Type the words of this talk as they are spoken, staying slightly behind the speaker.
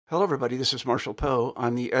Hello, everybody. This is Marshall Poe.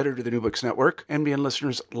 I'm the editor of the New Books Network. NBN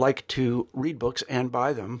listeners like to read books and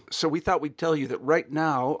buy them. So we thought we'd tell you that right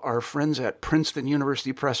now, our friends at Princeton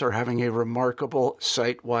University Press are having a remarkable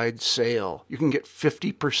site-wide sale. You can get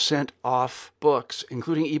 50% off books,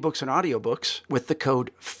 including ebooks and audiobooks, with the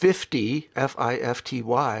code 50,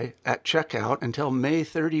 F-I-F-T-Y, at checkout until May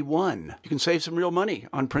 31. You can save some real money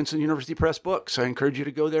on Princeton University Press books. I encourage you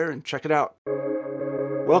to go there and check it out.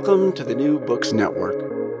 Welcome to the New Books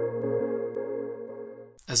Network.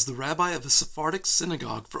 As the rabbi of a Sephardic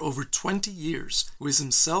synagogue for over 20 years, who is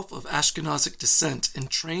himself of Ashkenazic descent and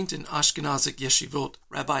trained in Ashkenazic yeshivot,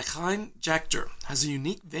 Rabbi Chaim Jachter has a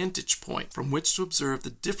unique vantage point from which to observe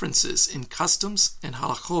the differences in customs and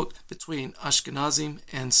halachot between Ashkenazim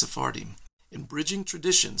and Sephardim. In Bridging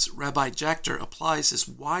Traditions, Rabbi Jachter applies his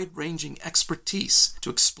wide-ranging expertise to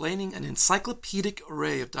explaining an encyclopedic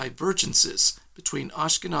array of divergences between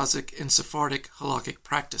Ashkenazic and Sephardic halakhic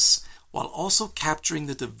practice, while also capturing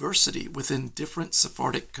the diversity within different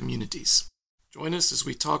Sephardic communities. Join us as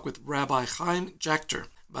we talk with Rabbi Chaim Jachter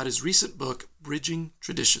about his recent book, Bridging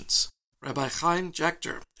Traditions. Rabbi Chaim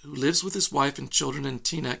Jachter, who lives with his wife and children in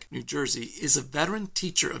Teaneck, New Jersey, is a veteran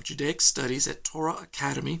teacher of Judaic studies at Torah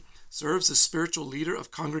Academy, serves as spiritual leader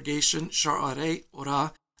of Congregation Sha'arei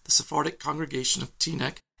Orah, the Sephardic congregation of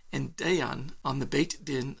Teaneck, and Dayan on the Beit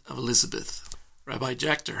Din of Elizabeth. Rabbi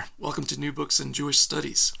Jachter, welcome to New Books and Jewish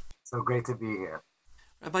Studies. So great to be here.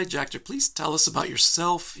 Rabbi Jachter, please tell us about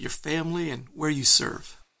yourself, your family, and where you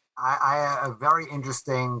serve. I have a very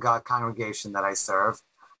interesting congregation that I serve.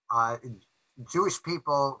 Jewish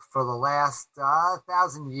people for the last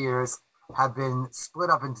 1,000 years have been split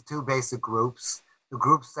up into two basic groups. The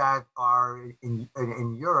groups that are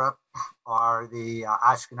in Europe are the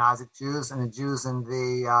Ashkenazic Jews, and the Jews in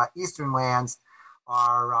the Eastern lands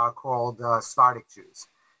are called Sephardic Jews.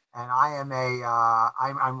 And I am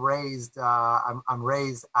I'm raised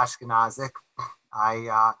Ashkenazic.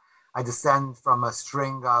 I descend from a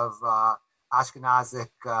string of Ashkenazic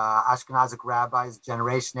rabbis,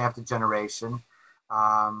 generation after generation,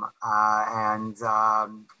 and I'm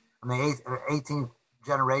the 18th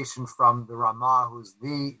generation from the Ramah, who's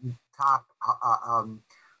the top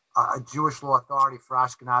Jewish law authority for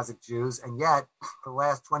Ashkenazic Jews. And yet, for the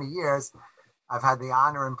last 20 years, I've had the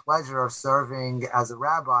honor and pleasure of serving as a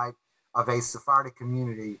rabbi of a Sephardic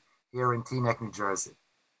community here in Teaneck, New Jersey.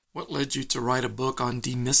 What led you to write a book on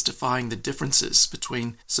demystifying the differences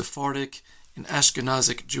between Sephardic and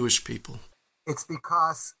Ashkenazic Jewish people? It's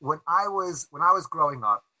because when I was growing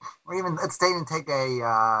up, or even let's take a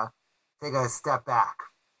step back.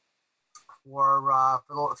 For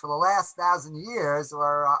the last 1,000 years,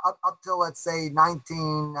 or up till let's say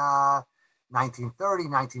 1930,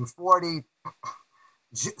 1940, a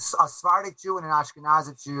Sephardic Jew and an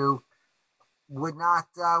Ashkenazic Jew would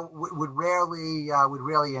rarely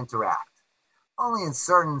interact. Only in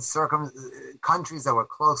certain countries that were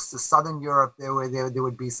close to Southern Europe, there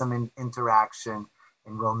would be some interaction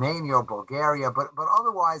in Romania or Bulgaria, but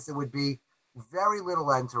otherwise there would be very little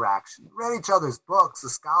interaction. Read each other's books, the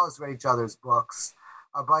scholars read each other's books,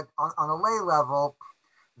 but on a lay level,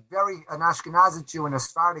 an Ashkenazic Jew and a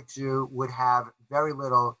Sephardic Jew would have very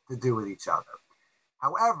little to do with each other.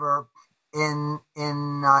 However, in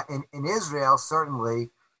Israel, certainly,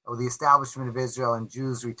 or the establishment of Israel and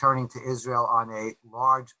Jews returning to Israel on a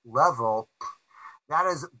large level,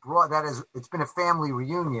 it's been a family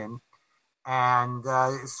reunion, and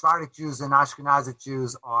Sephardic Jews and Ashkenazic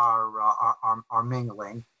Jews are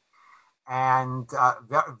mingling, and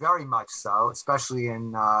very much so, especially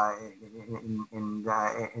in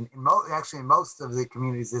most of the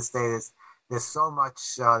communities this day. There's so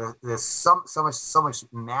much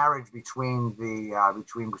marriage between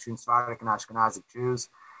Sephardic and Ashkenazic Jews,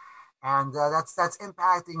 and that's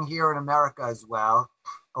impacting here in America as well.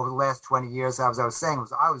 Over the last 20 years, as I was saying,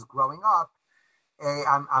 I was growing up.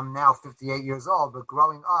 I'm now 58 years old, but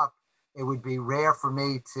growing up, it would be rare for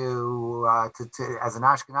me to as an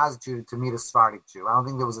Ashkenazi Jew to meet a Sephardic Jew. I don't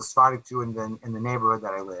think there was a Sephardic Jew in the neighborhood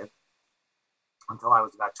that I lived until I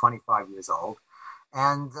was about 25 years old.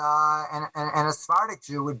 And a Sephardic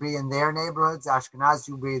Jew would be in their neighborhoods, Ashkenazi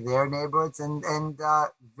Jew would be in their neighborhoods, and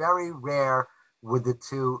very rare would the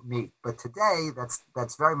two meet. But today,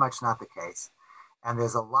 that's very much not the case, and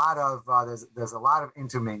there's a lot of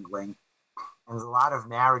intermingling, and there's a lot of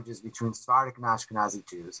marriages between Sephardic and Ashkenazi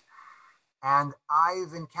Jews. And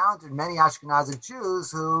I've encountered many Ashkenazi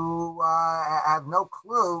Jews who have no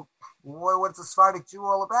clue what's a Sephardic Jew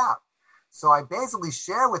all about. So I basically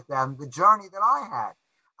share with them the journey that I had.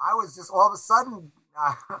 I was just all of a sudden,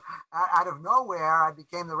 out of nowhere, I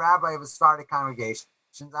became the rabbi of a Sephardic congregation.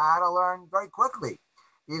 I had to learn very quickly.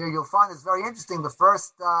 you'll find it's very interesting. The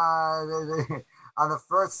first on the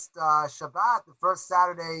first Shabbat, the first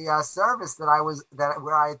Saturday service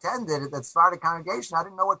where I attended at that Sephardic congregation, I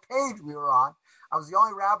didn't know what page we were on. I was the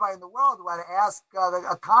only rabbi in the world who had to ask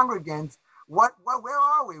a congregant, where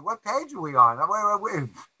are we? What page are we on? What are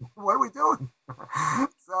we doing?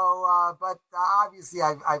 So, but obviously,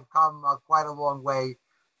 I've come quite a long way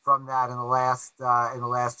from that in the last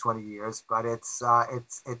 20 years. But it's a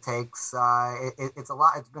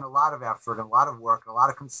lot. It's been a lot of effort and a lot of work, and a lot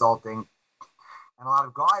of consulting, and a lot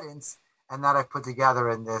of guidance, and that I've put together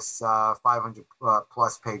in this 500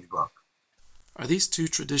 plus page book. Are these two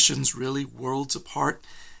traditions really worlds apart?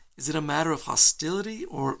 Is it a matter of hostility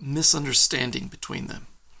or misunderstanding between them?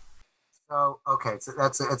 So, okay, so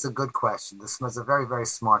it's a good question. This was a very, very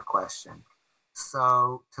smart question.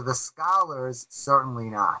 So, to the scholars, certainly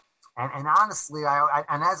not. And honestly, I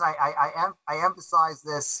emphasize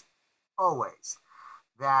this always,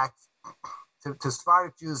 that to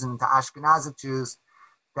Sephardic Jews and to Ashkenazic Jews,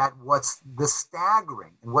 that what's the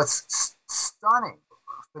staggering and what's stunning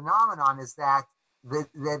phenomenon is that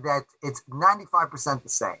it's 95% the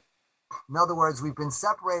same. In other words, we've been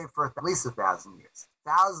separated for at least 1,000 years,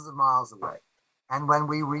 thousands of miles away. And when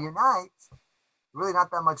we reunite, really not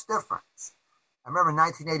that much difference. I remember in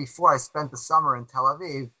 1984, I spent the summer in Tel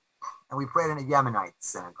Aviv, and we prayed in a Yemenite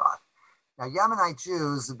synagogue. Now, Yemenite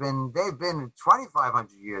Jews they've been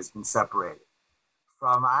 2,500 years been separated.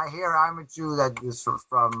 I'm a Jew that is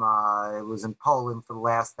from it was in Poland for the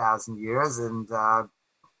last 1,000 years, and they've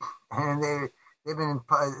been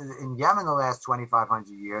in Yemen the last 2,500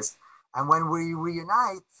 years. And when we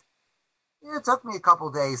reunite, it took me a couple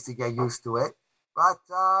of days to get used to it, but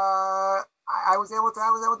I was able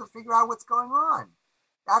to figure out what's going on.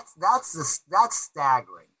 That's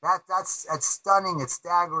staggering. That's stunning. It's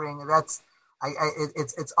staggering. It's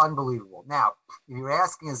unbelievable. Now, if you're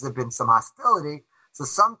asking, has there been some hostility? So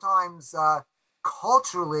sometimes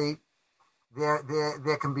culturally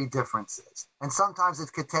there can be differences, and sometimes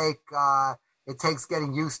it takes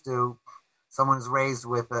getting used to. Someone is raised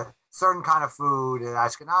with a certain kind of food.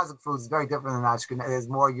 Ashkenazic food is very different than Ashkenaz. It's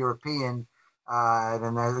more European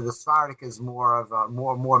than the Sephardic is more of a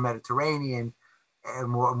more Mediterranean and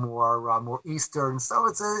more Eastern. So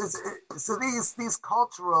these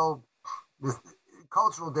cultural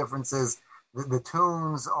differences. The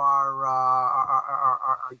tunes are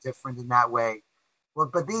different in that way. Well,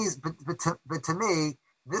 but to me,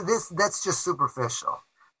 that's just superficial.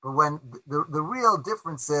 But when the real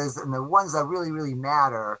differences and the ones that really, really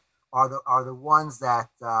matter are the ones that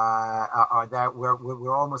are that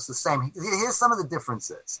we're almost the same. Here's some of the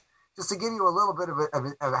differences, just to give you a little bit of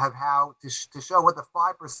how to show what the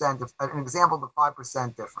 5%, an example of the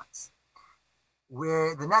 5% difference.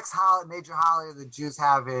 Where the next major holiday the Jews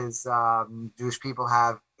have Jewish people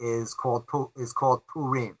have is called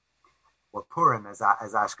Purim, or Purim as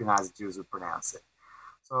Ashkenazi Jews would pronounce it.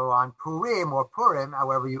 So on Purim or Purim,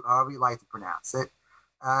 however you like to pronounce it,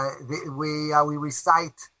 we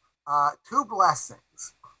recite two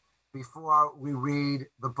blessings before we read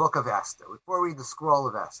the book of Esther, before we read the scroll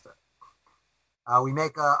of Esther. We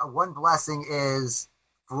make one blessing is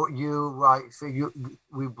for you.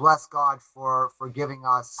 We bless God for giving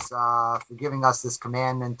us this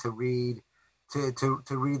commandment to read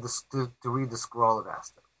the scroll of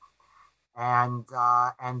Esther. And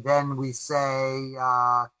then we say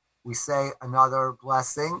another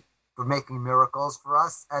blessing for making miracles for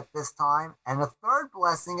us at this time, and a third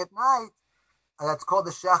blessing at night that's called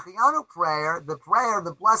the Shechianu prayer,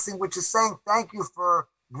 the blessing which is saying thank you for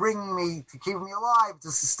bringing me, to keeping me alive, to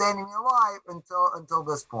sustaining me alive until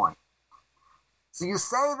this point. So you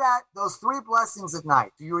say that those three blessings at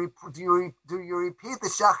night. Do you repeat the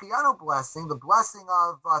Shechianu blessing, the blessing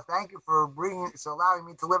of thank you for allowing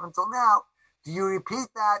me to live until now? Do you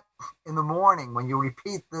repeat that in the morning when you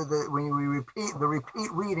repeat the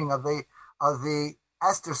repeat reading of the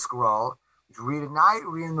Esther scroll? Which you read at night,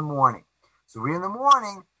 read in the morning. So read in the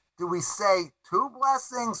morning. Do we say two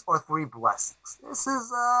blessings or three blessings? This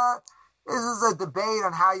is a debate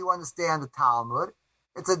on how you understand the Talmud.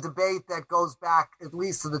 It's a debate that goes back at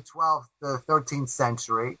least to the 12th, the 13th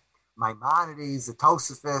century. Maimonides, the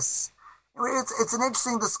Tosafos. It's an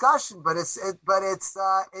interesting discussion, but it's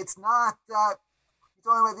not. You're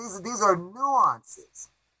talking about these are nuances,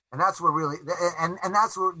 and that's where really and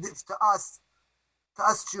that's where to us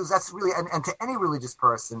Jews, that's really and to any religious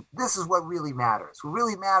person, this is what really matters. What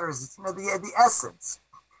really matters is the essence,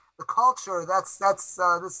 the culture. This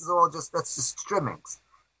is all just trimmings.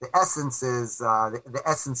 The essence is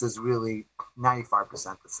really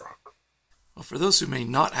 95% the same. Well, for those who may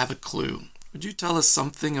not have a clue, Would you tell us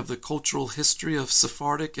something of the cultural history of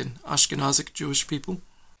Sephardic and Ashkenazic Jewish people?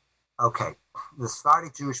 Okay, the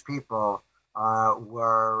Sephardic Jewish people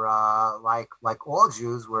were like all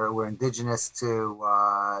Jews were indigenous to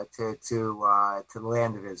the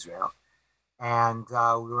land of Israel, and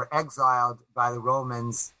we were exiled by the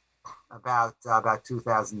Romans about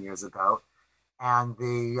 2,000 years ago, and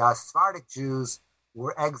the Sephardic Jews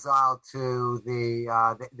were exiled to they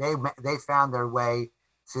found their way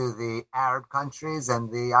to the Arab countries, and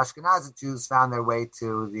the Ashkenazi Jews found their way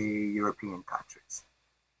to the European countries.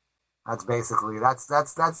 That's basically that's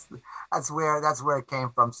where it came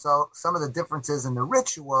from. So some of the differences in the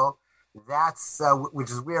ritual, that's which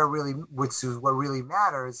is what really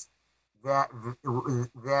matters. That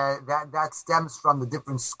stems from the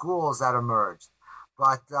different schools that emerged.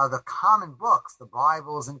 But the common books, the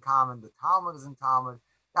Bible is in common, the Talmud is in Talmud.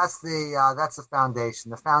 That's the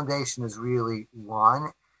foundation. The foundation is really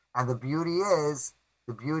one, and the beauty is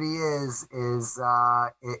that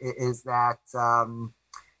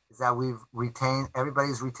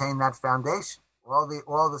everybody's retained that foundation. All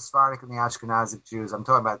the Sephardic and the Ashkenazic Jews. I'm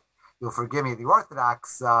talking about. You'll forgive me. The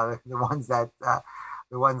Orthodox, the ones that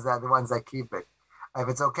keep it. If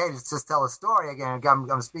it's okay, just tell a story again.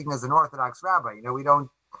 I'm speaking as an Orthodox rabbi.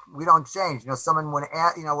 We don't change. Someone would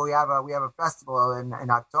add. We have a festival in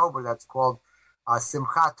October that's called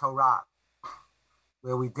Simchat Torah,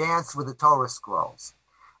 where we dance with the Torah scrolls,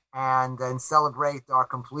 and celebrate our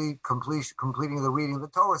completing the reading of the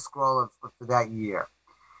Torah scroll for that year.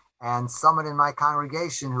 And someone in my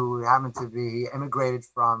congregation who happened to be immigrated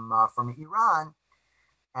from Iran,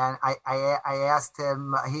 and I asked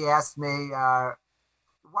him. He asked me, "Why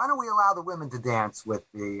don't we allow the women to dance with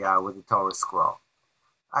the Torah scroll?"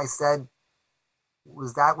 I said,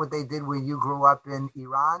 "Was that what they did when you grew up in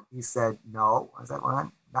Iran?" He said, "No." I said, "Well,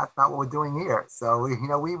 that's not what we're doing here." So we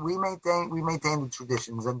maintain the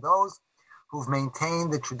traditions, and those who've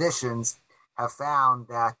maintained the traditions have found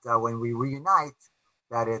that when we reunite,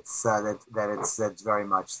 that it's very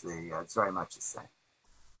much the same.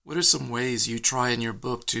 What are some ways you try in your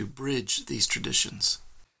book to bridge these traditions?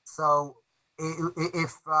 So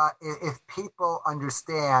if people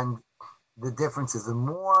understand the differences, the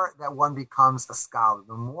more that one becomes a scholar,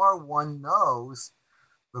 the more one knows,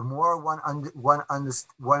 the more one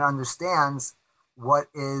understands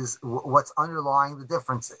what's underlying the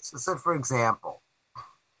differences. So, for example,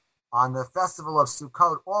 on the festival of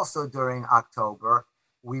Sukkot, also during October,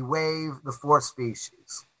 we wave the four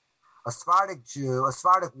species. A Sephardic Jew, a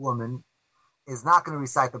Sephardic woman, is not going to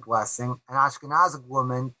recite the blessing. An Ashkenazic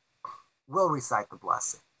woman will recite the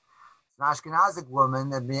blessing. An Ashkenazic woman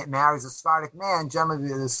that marries a Sephardic man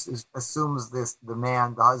generally assumes the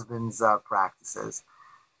husband's practices.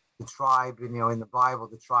 The tribe, in the Bible,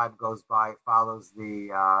 the tribe follows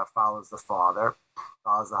the father,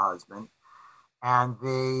 follows the husband, and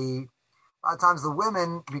a lot of times the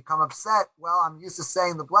women become upset. Well, I'm used to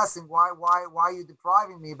saying the blessing. Why are you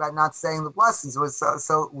depriving me by not saying the blessings?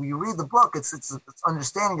 So when you read the book, it's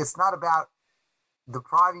understanding. It's not about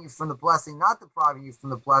depriving you from the blessing, not depriving you from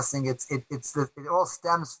the blessing. It all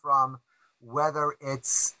stems from whether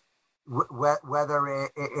it's how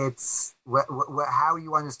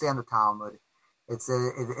you understand the Talmud. It's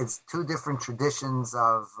two different traditions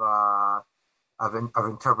of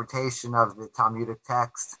interpretation of the Talmudic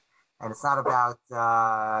text. And it's not about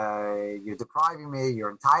you're depriving me, you're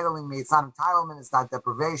entitling me. It's not entitlement. It's not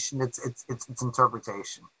deprivation. It's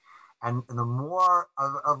interpretation. And the more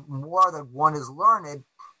that one is learned,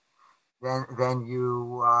 then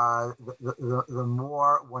the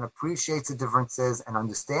more one appreciates the differences and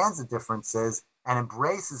understands the differences and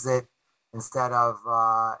embraces it instead of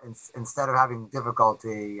having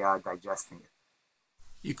difficulty digesting it.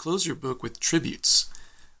 You close your book with tributes.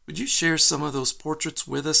 Would you share some of those portraits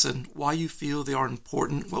with us and why you feel they are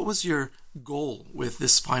important? What was your goal with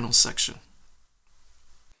this final section?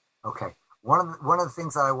 Okay. One of the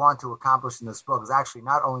things that I want to accomplish in this book is actually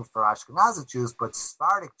not only for Ashkenazi Jews, but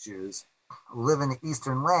Sephardic Jews who live in the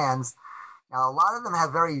Eastern lands. Now, a lot of them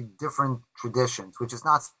have very different traditions, which is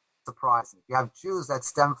not surprising. You have Jews that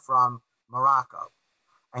stem from Morocco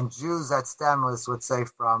and Jews that stem, let's say,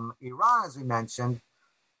 from Iran, as we mentioned.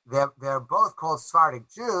 They're both called Sephardic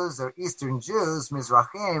Jews. They're Eastern Jews,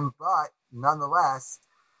 Mizrahim, but nonetheless,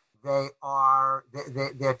 their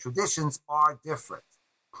traditions are different.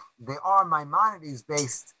 They are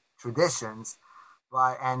Maimonides-based traditions,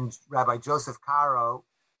 and Rabbi Joseph Caro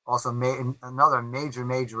also made another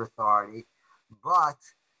major authority. But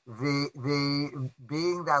the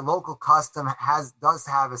being that local custom does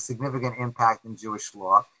have a significant impact in Jewish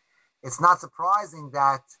law, it's not surprising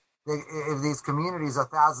that if these communities are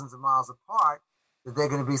thousands of miles apart, that there are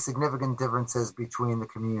going to be significant differences between the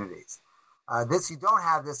communities. You don't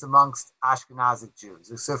have this amongst Ashkenazic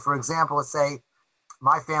Jews. So, for example, let's say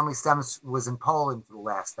my family was in Poland for the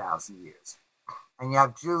last 1,000 years, and you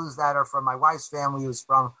have Jews that are from my wife's family who's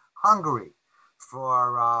from Hungary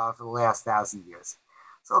for the last 1,000 years.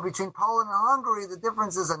 So between Poland and Hungary, the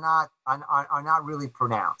differences are not really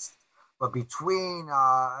pronounced. But between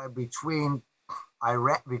Iran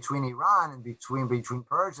and between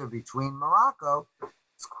Persia, between Morocco,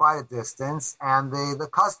 it's quite a distance, and the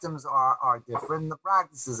customs are different, and the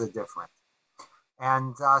practices are different.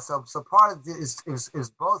 And so part of this is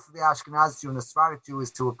both the Ashkenazi Jew and the Sephardic Jew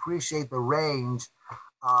is to appreciate the range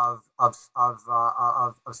of what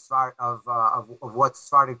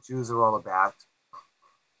Sephardic Jews are all about,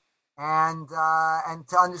 and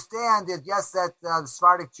to understand that yes, that the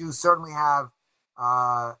Sephardic Jews certainly have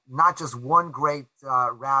not just one great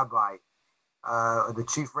rabbi, the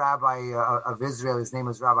chief rabbi of Israel. His name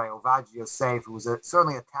was Rabbi Ovadia Yosef, who was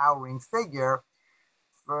certainly a towering figure.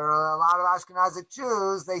 For a lot of Ashkenazic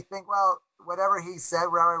Jews, they think, well, whatever he said,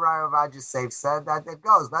 Rabbi Ovadia Yosef said, that it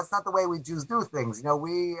goes. That's not the way we Jews do things.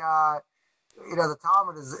 The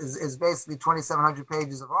Talmud is basically 2,700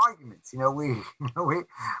 pages of arguments. We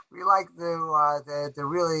like to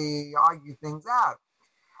really argue things out,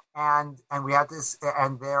 and we have this,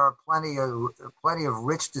 and there are plenty of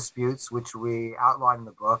rich disputes which we outline in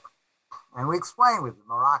the book, and we explain with the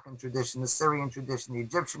Moroccan tradition, the Syrian tradition, the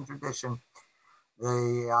Egyptian tradition,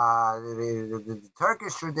 the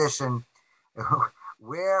Turkish tradition.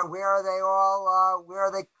 Where are they all? Where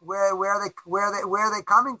are they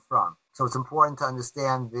coming from? So it's important to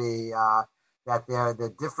understand that there are the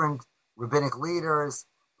different rabbinic leaders.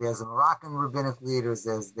 There's the Moroccan rabbinic leaders.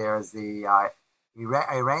 There's the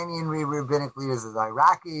Iranian rabbinic leaders. There's the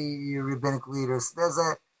Iraqi rabbinic leaders.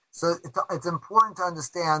 So it's important to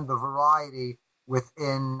understand the variety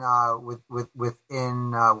within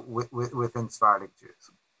Sephardic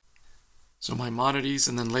Jews. So Maimonides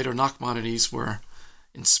and then later Nachmanides were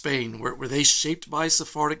in Spain. Were they shaped by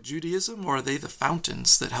Sephardic Judaism, or are they the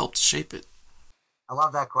fountains that helped shape it? I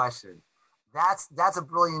love that question. That's a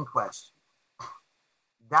brilliant question.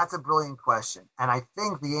 That's a brilliant question, and I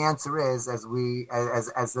think the answer is, as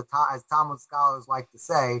Talmud scholars like to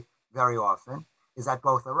say very often, is that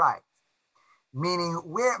both are right. Meaning,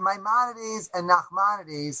 where Maimonides and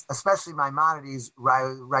Nachmanides, especially Maimonides,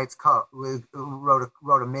 wrote a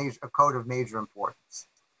code of major importance.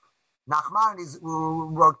 Nachmanides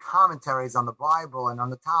wrote commentaries on the Bible and on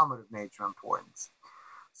the Talmud of major importance.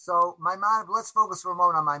 So let's focus for a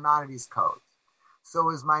moment on Maimonides' code. So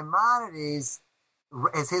did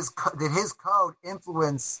his code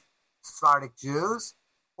influence Sephardic Jews?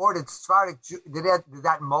 Or did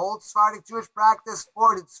that mold Sephardic Jewish practice,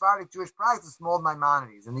 or did Sephardic Jewish practice mold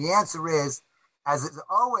Maimonides? And the answer is, as it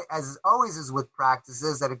always is with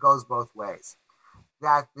practices, that it goes both ways.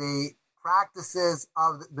 That the practices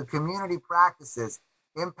of the community practices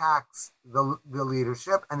impacts the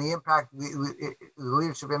leadership, and the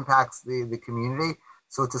leadership impacts the community.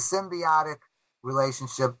 So it's a symbiotic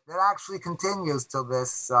relationship that actually continues till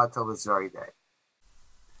this very day.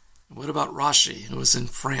 What about Rashi, who was in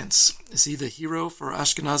France? Is he the hero for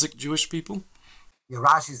Ashkenazic Jewish people? Yeah,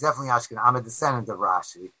 Rashi is definitely Ashkenaz. I'm a descendant of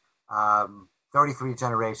Rashi. 33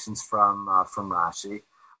 generations from Rashi.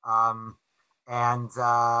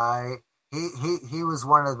 He was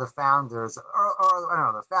one of the founders,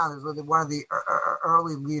 one of the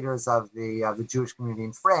early leaders of the Jewish community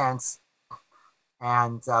in France,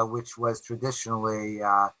 and which was traditionally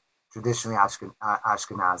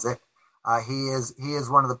Ashkenazic. He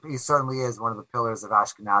certainly is one of the pillars of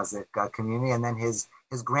Ashkenazic community, and then his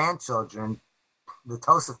grandchildren, the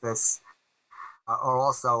Tosafists, are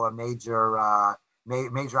also a major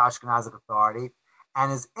Ashkenazic authority.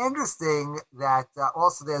 And it's interesting that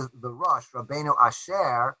also there's the Rosh, Rabbeinu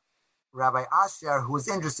Asher, Rabbi Asher, who was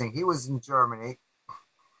interesting. He was in Germany,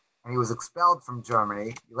 and he was expelled from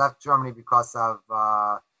Germany. He left Germany because of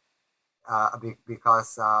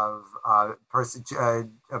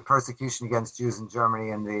persecution against Jews in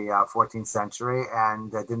Germany in the 14th century, and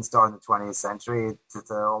didn't start in the 20th century. It's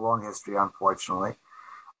a long history, unfortunately.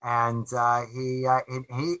 And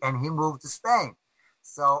he moved to Spain.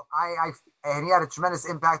 So and he had a tremendous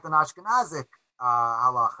impact on Ashkenazic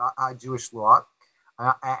halacha, Jewish law,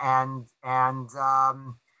 and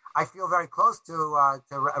I feel very close to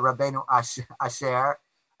Rabbeinu Asher.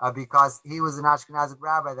 Because he was an Ashkenazic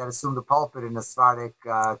rabbi that assumed the pulpit in the Sephardic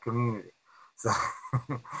community. So,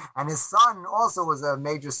 and his son also was a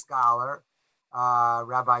major scholar,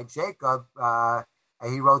 Rabbi Jacob.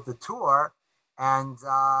 He wrote the Torah, And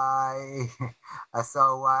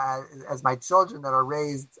so as my children that are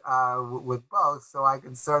raised with both, so I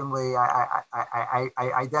can certainly I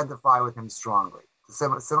identify with him strongly. It's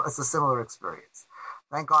a similar experience.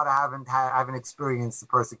 Thank God I haven't experienced the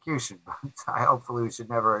persecution, but I hopefully it should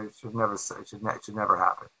never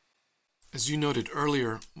happen. As you noted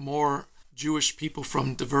earlier, more Jewish people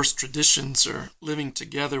from diverse traditions are living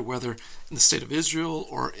together, whether in the state of Israel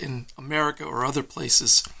or in America or other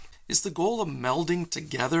places. Is the goal a melding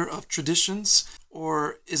together of traditions,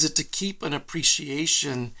 or is it to keep an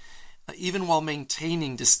appreciation even while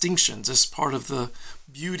maintaining distinctions as part of the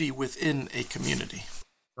beauty within a community?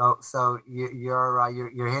 So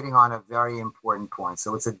you're hitting on a very important point.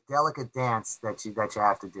 So it's a delicate dance that you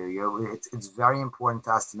have to do. It's very important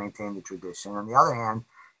to us to maintain the tradition. On the other hand,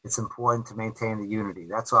 it's important to maintain the unity.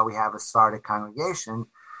 That's why we have a Sephardic congregation.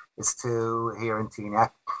 It's here in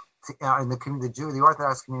Teaneck. The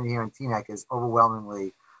Orthodox community here in Teaneck is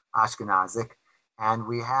overwhelmingly Ashkenazic, and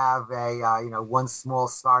we have one small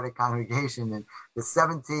Sephardic congregation, and the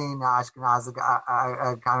 17 Ashkenazic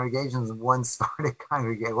congregations, one Sephardic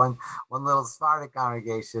congregation, one little Sephardic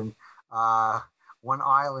congregation, one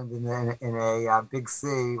island in a big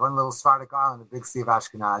sea, one little Sephardic island, a big sea of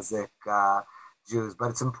Ashkenazic Jews.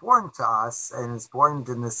 But it's important to us, and it's important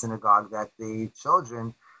in the synagogue that the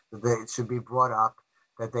children should be brought up,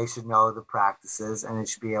 that they should know the practices, and they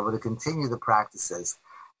should be able to continue the practices.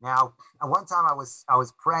 Now, at one time I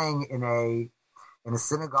was praying in a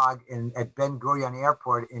synagogue at Ben Gurion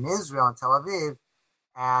Airport in Israel, in Tel Aviv,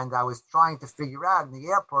 and I was trying to figure out in the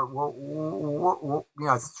airport,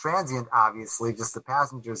 it's transient, obviously, just the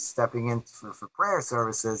passengers stepping in for prayer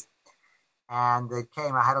services, and I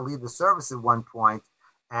had to leave the service at one point,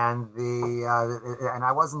 and and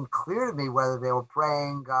I wasn't clear to me whether they were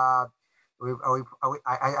praying.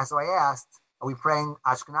 So I asked, are we praying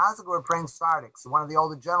Ashkenazic or we're praying Sephardic? So one of the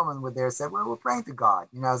older gentlemen were there said, well, we're praying to God.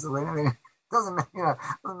 So it doesn't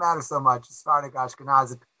matter so much, Sephardic,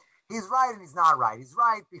 Ashkenazic. He's right and he's not right. He's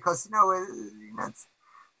right because, it's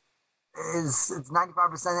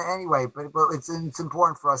 95% anyway, but it's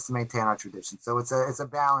important for us to maintain our tradition. So it's a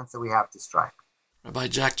balance that we have to strike. Rabbi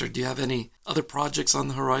Jachter, do you have any other projects on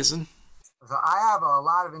the horizon? So I have a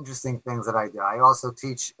lot of interesting things that I do. I also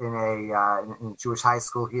teach in a Jewish high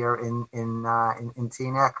school here in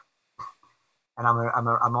Teaneck, and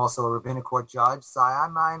I'm also a rabbinic court judge. So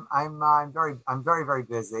I'm very very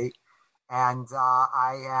busy, and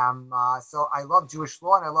I am so I love Jewish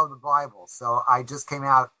law and I love the Bible. So I just came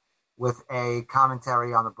out with a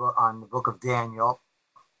commentary on the book of Daniel,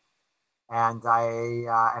 and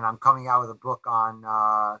I'm coming out with a book on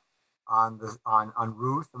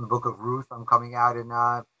Ruth, on the book of Ruth. I'm coming out in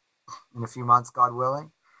a few months, God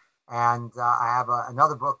willing, and I have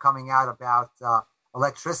another book coming out about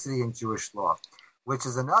electricity in Jewish law, which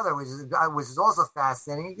is also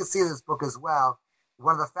fascinating. You can see this book as well.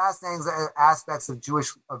 One of the fascinating aspects of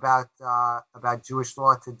about Jewish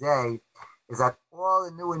law today is that all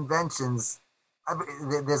the new inventions,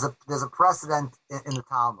 there's a precedent in the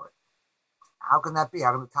Talmud. How can that be?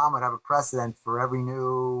 How can the Talmud have a precedent for every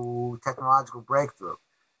new technological breakthrough?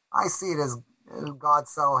 I see it as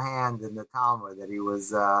God's subtle hand in the Talmud that He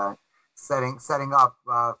was setting up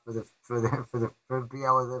for the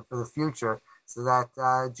future, so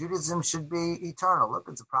that Judaism should be eternal. Look,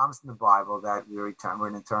 it's a promise in the Bible that we're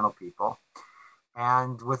an eternal people,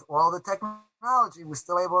 and with all the technology, we're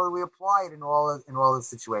still able to reapply it in all the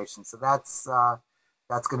situations. So that's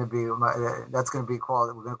going to be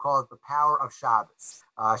called. We're going to call it the power of Shabbos,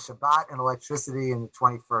 Shabbat and electricity in the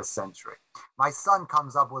 21st century. My older son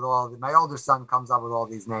comes up with all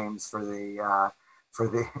these names for the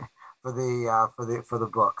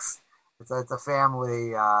books. It's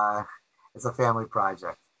a family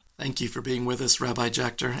project. Thank you for being with us, Rabbi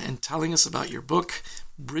Jachter, and telling us about your book,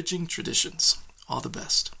 Bridging Traditions. All the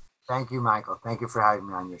best. Thank you, Michael. Thank you for having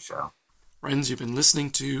me on your show. Friends, you've been listening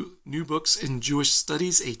to New Books in Jewish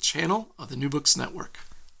Studies, a channel of the New Books Network.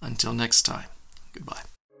 Until next time, goodbye.